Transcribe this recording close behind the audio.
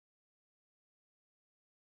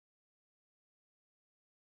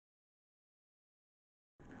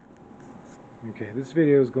Okay, this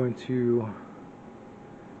video is going to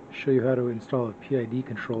show you how to install a PID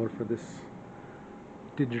controller for this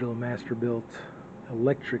digital Masterbuilt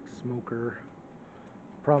electric smoker.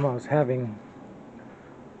 The problem I was having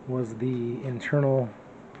was the internal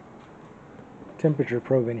temperature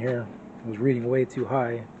probe in here was reading way too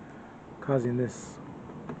high, causing this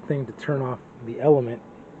thing to turn off the element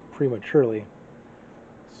prematurely.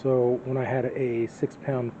 So when I had a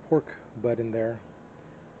 6-pound pork butt in there,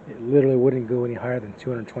 it literally wouldn't go any higher than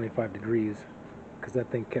 225 degrees because that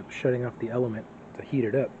thing kept shutting off the element to heat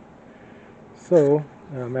it up. So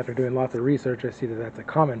after doing lots of research, I see that that's a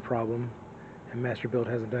common problem, and Masterbuilt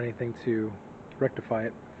hasn't done anything to rectify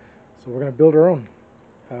it. So we're going to build our own.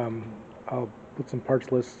 I'll put some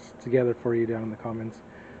parts lists together for you down in the comments.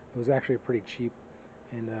 It was actually pretty cheap,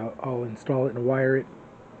 and I'll install it and wire it,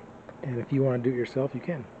 and if you want to do it yourself, you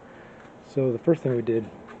can. So the first thing we did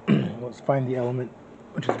was find the element,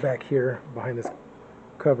 which is back here behind this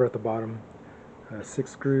cover at the bottom.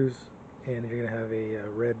 6 screws, and you're going to have a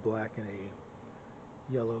red, black, and a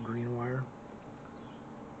yellow green wire.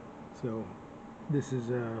 So this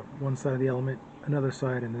is one side of the element, another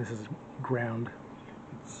side, and this is ground.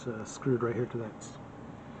 It's screwed right here to that.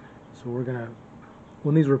 So we're going to,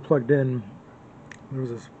 when these were plugged in, there was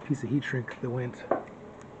this piece of heat shrink that went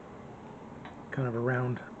kind of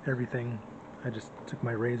around everything. I just took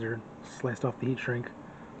my razor, sliced off the heat shrink,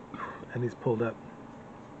 and these pulled up.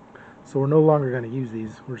 So we're no longer going to use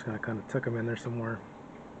these. We're just going to kind of tuck them in there somewhere.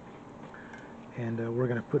 And we're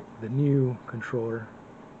going to put the new controller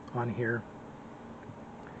on here.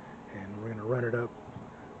 And we're going to run it up.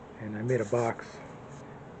 And I made a box.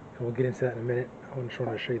 And we'll get into that in a minute. I just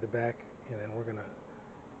wanted to show you the back. And then we're going to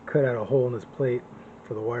cut out a hole in this plate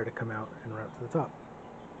for the wire to come out and run up to the top.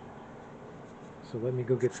 So let me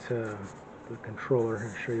go get the controller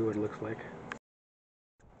and show you what it looks like.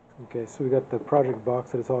 Okay, so we got the project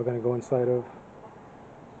box that it's all going to go inside of.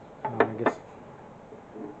 I guess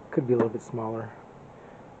it could be a little bit smaller.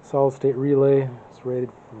 Solid state relay. It's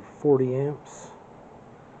rated for 40 amps,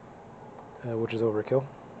 which is overkill.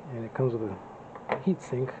 And it comes with a heat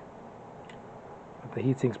sink. But the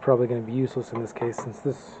heat sink's probably going to be useless in this case, since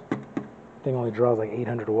this thing only draws like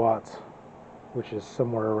 800 watts, which is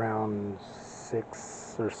somewhere around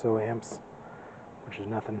 6 or so amps, which is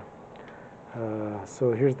nothing.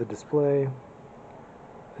 So here's the display.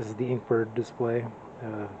 This is the Inkbird display,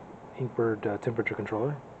 Inkbird temperature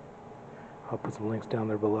controller. I'll put some links down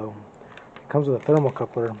there below. It comes with a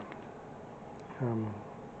thermocouple.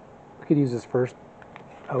 We could use this first.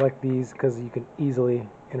 I like these because you can easily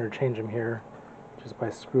interchange them here just by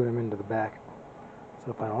screwing them into the back.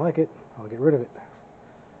 So if I don't like it, I'll get rid of it.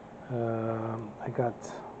 I got,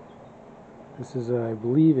 this is, I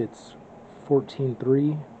believe it's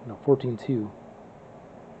 14.3, no, 14.2,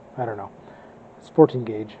 I don't know, it's 14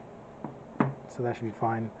 gauge, so that should be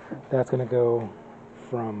fine. That's going to go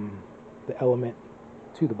from the element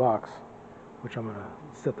to the box, which I'm going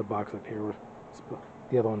to set the box up here where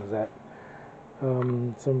the other one is at.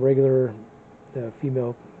 Some regular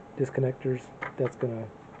female disconnectors, that's going to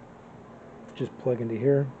just plug into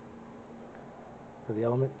here for the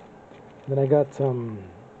element. Then I got some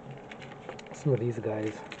of these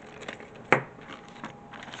guys.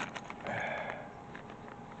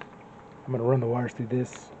 I'm going to run the wires through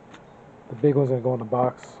this. The big one's going to go in the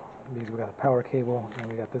box because we got a power cable and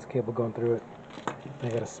we got this cable going through it. And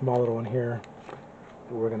I got a small little one here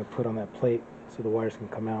that we're going to put on that plate so the wires can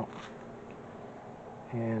come out.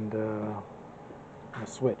 And a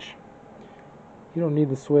switch. You don't need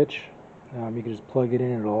the switch. You can just plug it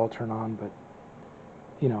in and it'll all turn on, but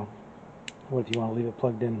you know, what if you want to leave it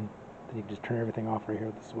plugged in? Then you can just turn everything off right here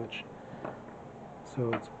with the switch.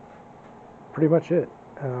 So it's pretty much it.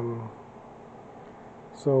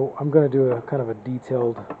 So I'm going to do a kind of a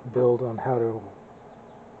detailed build on how to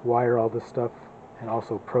wire all this stuff and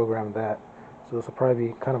also program that. So this will probably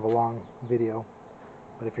be kind of a long video,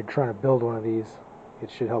 but if you're trying to build one of these,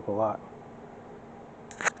 it should help a lot.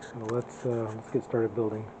 So let's get started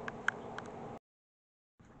building.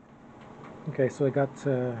 Okay, so I got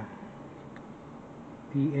the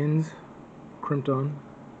ends crimped on.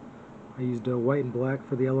 I used white and black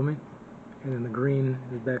for the element, and then the green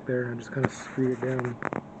is back there. I just kind of screwed it down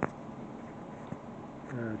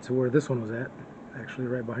to where this one was at, actually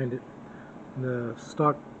right behind it. And the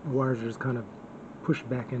stock wires are just kind of pushed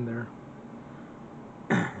back in there.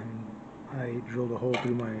 And I drilled a hole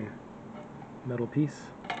through my metal piece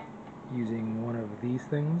using one of these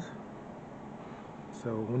things.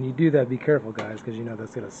 So when you do that, be careful, guys, because you know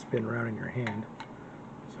that's going to spin around in your hand.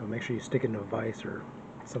 So make sure you stick it in a vise or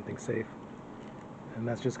something safe. And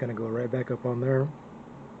that's just going to go right back up on there.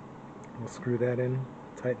 we'll screw that in,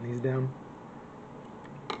 tighten these down.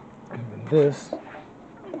 And then this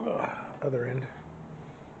other end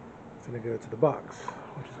is going to go to the box,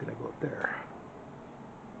 which is going to go up there.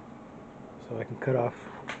 So I can cut off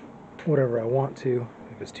whatever I want to,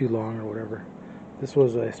 if it's too long or whatever. This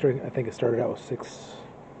was, I think it started out with 6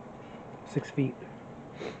 feet.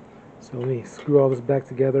 So let me screw all this back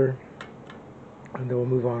together, and then we'll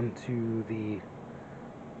move on to the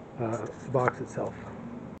box itself.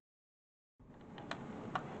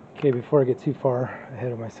 Okay, before I get too far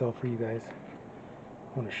ahead of myself for you guys,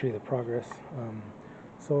 I want to show you the progress.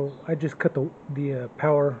 So I just cut the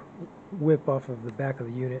power whip off of the back of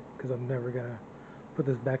the unit because I'm never going to put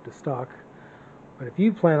this back to stock. But if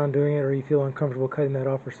you plan on doing it or you feel uncomfortable cutting that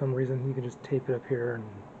off for some reason, you can just tape it up here and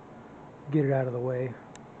get it out of the way.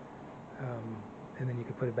 And then you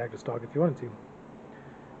can put it back to stock if you wanted to.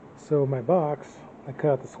 So my box, I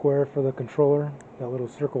cut out the square for the controller, that little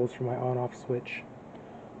circle is for my on-off switch.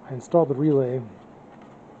 I installed the relay.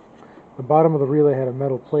 The bottom of the relay had a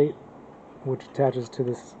metal plate which attaches to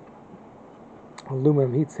this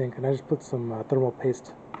aluminum heatsink, and I just put some thermal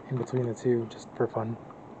paste in between the two just for fun.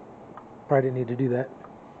 Probably didn't need to do that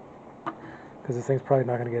because this thing's probably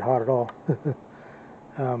not going to get hot at all.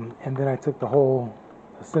 And then I took the whole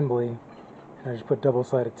assembly and I just put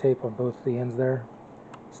double-sided tape on both the ends there,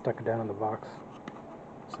 stuck it down in the box.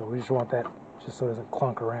 So we just want that just so it doesn't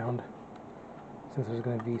clunk around, since there's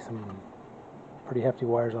going to be some pretty hefty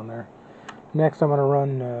wires on there. Next I'm going to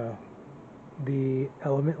run the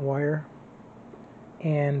element wire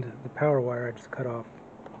and the power wire I just cut off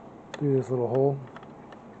through this little hole,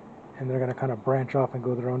 and they're going to kind of branch off and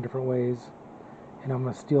go their own different ways, and I'm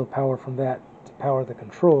going to steal power from that to power the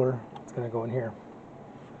controller. It's going to go in here.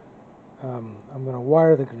 I'm going to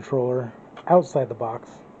wire the controller outside the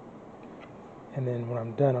box, and then when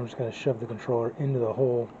I'm done I'm just going to shove the controller into the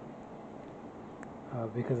hole,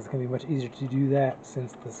 because it's going to be much easier to do that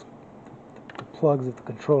since the plugs of the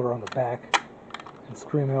controller are on the back, and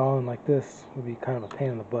screwing it all in like this would be kind of a pain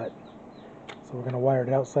in the butt. So we're going to wire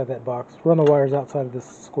it outside that box, run the wires outside of this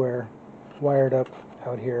square, wire it up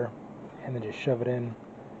out here, and then just shove it in.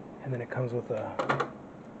 And then it comes with a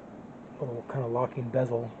little kind of locking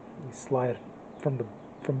bezel. You slide from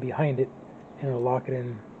behind it, and it'll lock it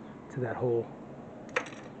in to that hole.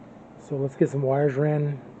 So let's get some wires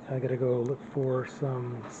ran. I gotta go look for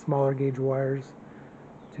some smaller gauge wires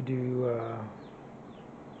to do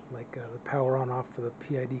the power on off for the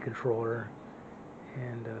PID controller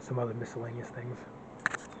and some other miscellaneous things.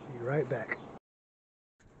 Be right back.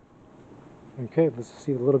 Okay, let's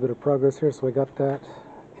see a little bit of progress here. So I got that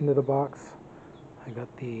into the box. I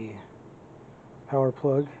got the power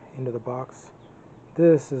plug into the box.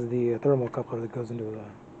 This is the thermal coupler that goes into the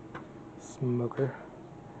smoker.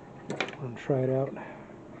 I'm going to try it out.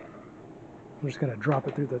 I'm just going to drop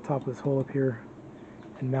it through the top of this hole up here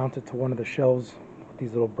and mount it to one of the shelves with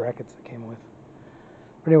these little brackets that came with.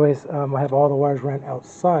 But anyways, I have all the wires ran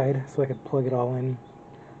outside so I could plug it all in.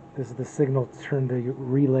 This is the signal to turn the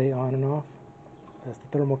relay on and off. That's the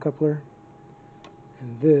thermal coupler.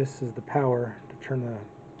 And this is the power to turn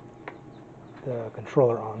the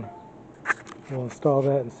controller on. We'll install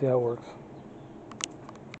that and see how it works.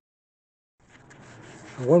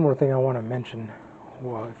 And one more thing I want to mention,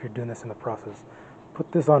 well, if you're doing this in the process,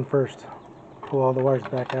 put this on first. Pull all the wires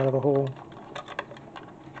back out of the hole.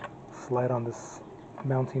 Slide on this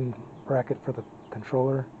mounting bracket for the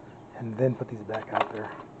controller, and then put these back out there.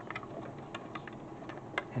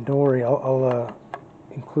 And don't worry, I'll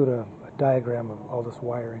include a diagram of all this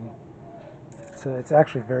wiring. It's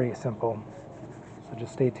actually very simple, so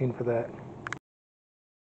just stay tuned for that.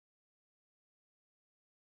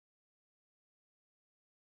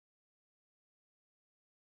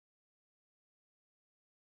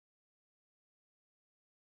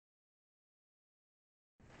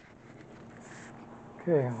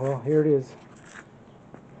 Okay, well, here it is.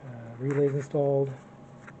 Relays installed,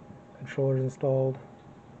 controllers installed,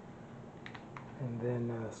 and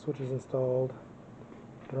then switches installed,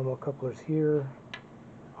 thermal couplers here,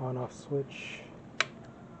 on-off switch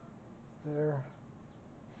there.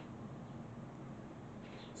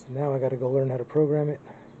 So now I got to go learn how to program it.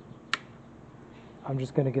 I'm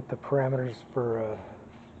just going to get the parameters for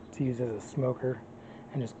to use as a smoker,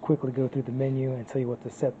 and just quickly go through the menu and tell you what to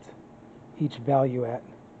set each value at,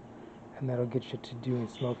 and that'll get you to doing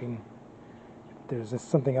smoking. If there's just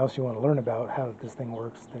something else you want to learn about how this thing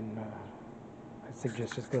works, then I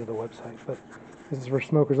suggest just go to the website. But this is for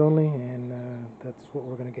smokers only, and that's what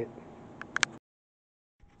we're going to get.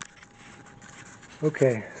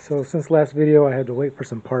 Okay, so since last video I had to wait for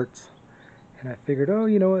some parts, and I figured, oh,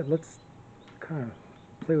 you know what, let's kind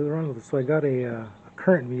of play around with it. So I got a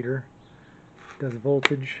current meter. It does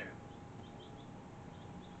voltage,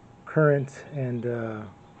 current, and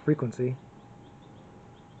frequency.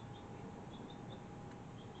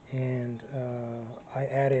 And I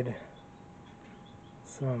added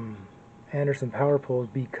some Anderson power poles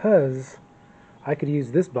because I could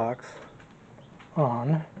use this box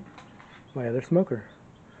on my other smoker.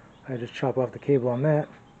 I just chop off the cable on that,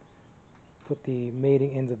 put the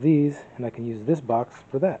mating ends of these, and I can use this box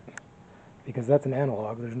for that because that's an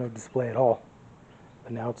analog. There's no display at all,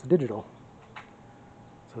 but now it's digital,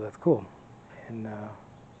 so that's cool. And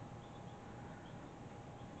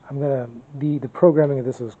the programming of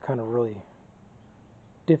this was kind of really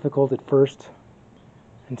difficult at first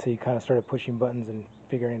until you kind of started pushing buttons and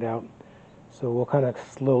figuring it out. So we'll kind of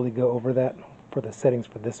slowly go over that for the settings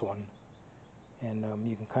for this one, and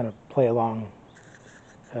you can kind of play along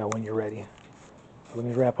when you're ready. So let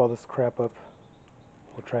me wrap all this crap up.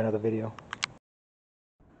 We'll try another video.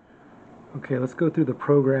 Okay, let's go through the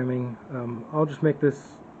programming. I'll just make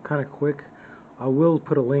this kind of quick. I will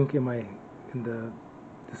put a link in the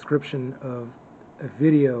description of a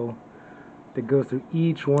video that goes through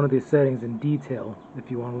each one of these settings in detail if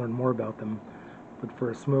you want to learn more about them. But for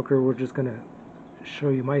a smoker, we're just going to show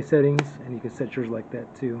you my settings, and you can set yours like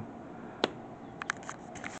that too.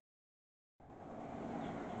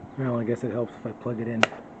 Well, I guess it helps if I plug it in.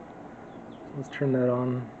 So let's turn that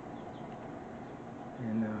on,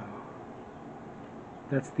 and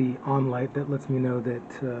that's the on light that lets me know that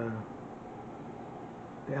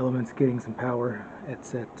the element's getting some power.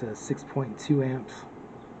 It's at 6.2 amps,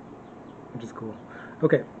 which is cool.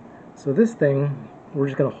 Okay, so this thing, we're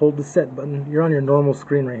just going to hold the set button. You're on your normal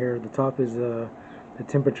screen right here. The top is the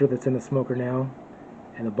temperature that's in the smoker now,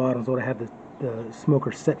 and the bottom is what I have the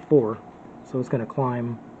smoker set for. So it's going to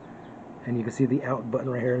climb, and you can see the out button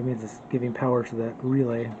right here. It means it's giving power to that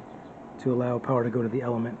relay to allow power to go to the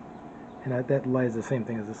element, and that light is the same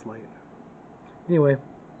thing as this light. Anyway,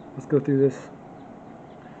 let's go through this.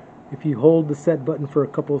 If you hold the set button for a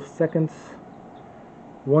couple of seconds,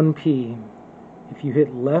 1P. If you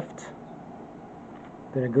hit left,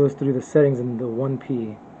 then it goes through the settings in the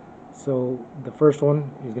 1P. So the first one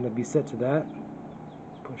is going to be set to that.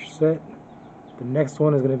 Push set. The next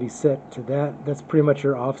one is going to be set to that. That's pretty much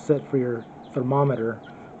your offset for your thermometer.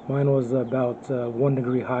 Mine was about 1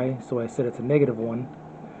 degree high, so I set it to -1.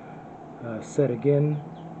 Set again.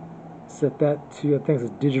 Set that to, I think it's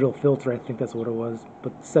a digital filter, I think that's what it was,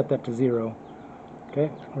 but set that to 0. Okay,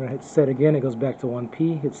 we're going to hit set again, it goes back to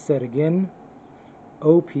 1P. Hit set again.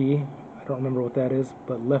 OP, I don't remember what that is,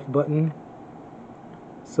 but left button.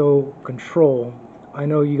 So control, I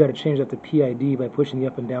know you got to change that to PID by pushing the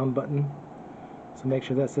up and down button, so make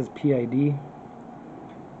sure that says PID.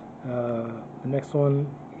 The next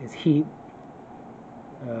one is heat,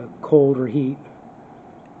 cold or heat.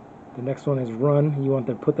 The next one is run. You want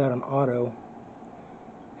to put that on auto,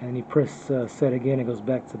 and you press set again, it goes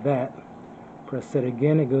back to that. Press set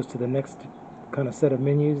again, it goes to the next kind of set of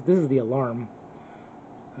menus. This is the alarm.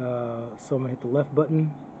 So I'm going to hit the left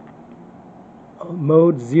button.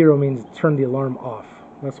 Mode 0 means turn the alarm off.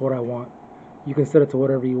 That's what I want. You can set it to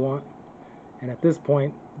whatever you want. And at this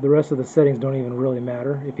point, the rest of the settings don't even really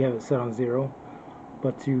matter if you have it set on 0.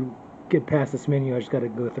 But to get past this menu, I just got to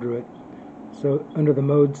go through it. So under the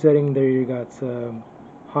mode setting, there you got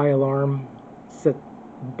high alarm, set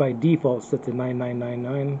by default set to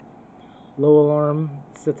 9999. Low alarm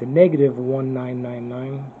set to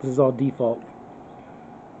 -1999. This is all default.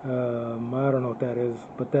 I don't know what that is,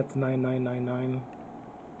 but that's 9999.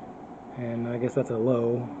 And I guess that's a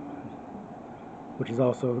low, which is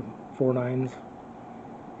also 4 nines.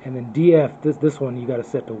 And then DF, this one you got to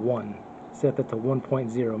set to 1. Set that to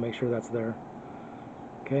 1.0. Make sure that's there.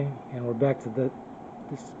 Okay, and we're back to the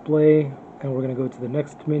display, and we're going to go to the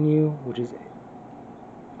next menu, which is,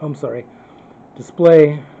 I'm sorry,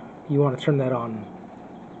 display. You want to turn that on.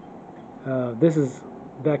 This is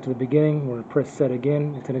back to the beginning. We're going to press set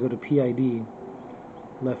again. It's going to go to PID.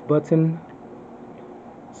 Left button.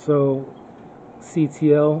 So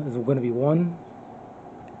CTL is going to be 1.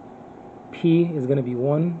 P is going to be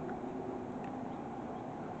 1.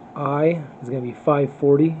 I is going to be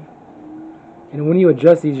 540. And when you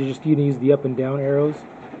adjust these, you're just going to use the up and down arrows.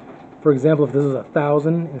 For example, if this is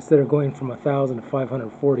 1,000, instead of going from 1,000 to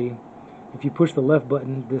 540, if you push the left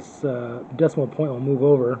button, this decimal point will move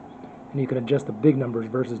over, and you can adjust the big numbers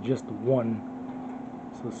versus just 1.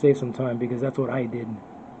 So save some time, because that's what I did, and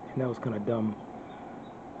that was kind of dumb.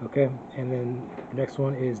 Okay, and then the next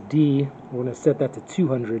one is D. We're going to set that to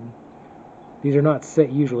 200. These are not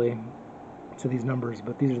set usually to these numbers,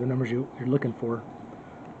 but these are the numbers you're looking for.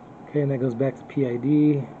 Okay, and that goes back to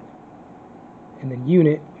PID, and then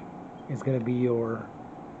unit is going to be your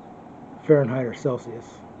Fahrenheit or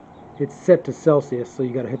Celsius. It's set to Celsius, so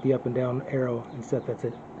you got to hit the up and down arrow and set that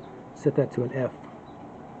to an F.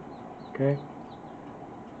 Okay,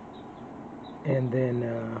 and then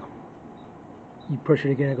you push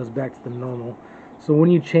it again, it goes back to the normal. So when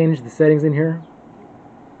you change the settings in here,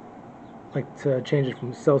 like to change it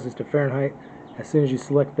from Celsius to Fahrenheit, as soon as you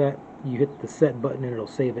select that, you hit the set button and it'll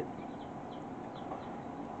save it.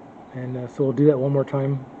 And so we'll do that one more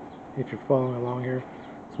time if you're following along here.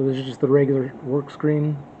 So this is just the regular work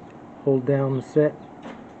screen. Hold down set,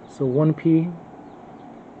 so 1P,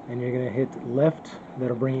 and you're going to hit left.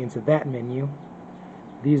 That'll bring you into that menu.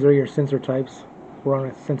 These are your sensor types. We're on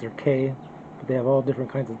a sensor K, but they have all different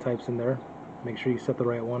kinds of types in there. Make sure you set the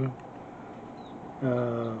right one.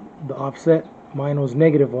 The offset, mine was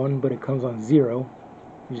 -1, but it comes on 0.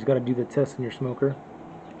 You just got to do the test in your smoker.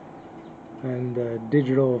 And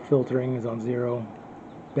digital filtering is on 0.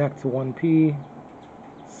 Back to 1P.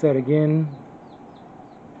 Set again.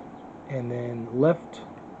 And then left,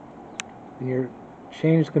 and your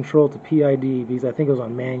change control to PID, because I think it was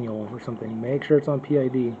on manual or something. Make sure it's on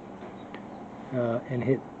PID, and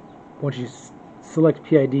hit, once you select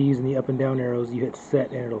PID using the up and down arrows, you hit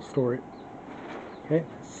set and it'll store it. Okay,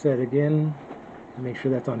 set again, and make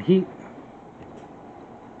sure that's on heat,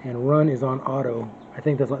 and run is on auto. I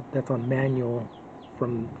think that's on manual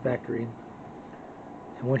from factory.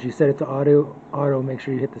 And once you set it to auto, make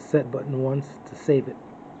sure you hit the set button once to save it.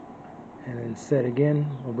 And then set again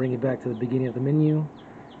will bring you back to the beginning of the menu.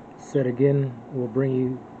 Set again will bring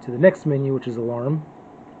you to the next menu, which is alarm.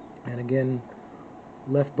 And again,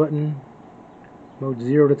 left button, mode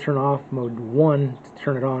 0 to turn off, mode 1 to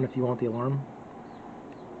turn it on if you want the alarm.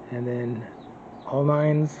 And then all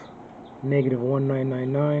nines,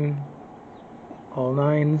 -1999, all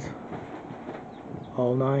nines,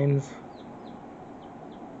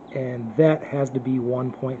 and that has to be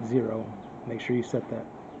 1.0. Make sure you set that.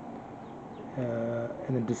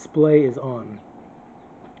 And the display is on.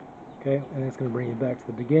 Okay, and that's going to bring you back to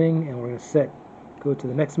the beginning, and we're going to go to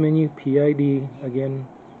the next menu, PID again,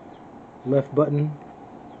 left button.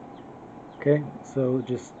 Okay, so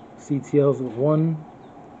just CTL is 1,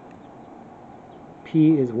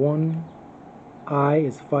 P is 1, I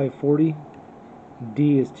is 540,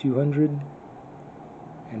 D is 200,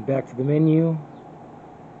 and back to the menu,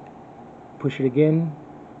 push it again,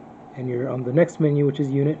 and you're on the next menu, which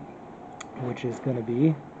is unit, which is going to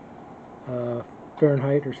be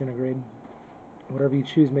Fahrenheit or centigrade. Whatever you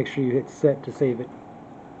choose, make sure you hit set to save it.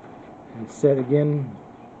 And set again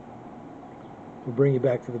will bring you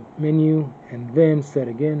back to the menu, and then set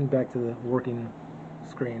again back to the working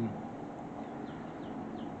screen.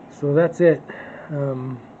 So that's it. It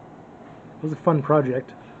was a fun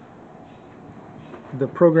project. The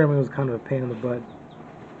programming was kind of a pain in the butt,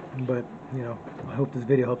 but you know, I hope this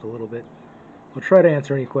video helped a little bit. I'll try to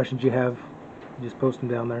answer any questions you have. Just post them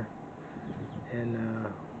down there. And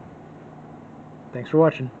thanks for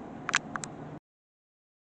watching.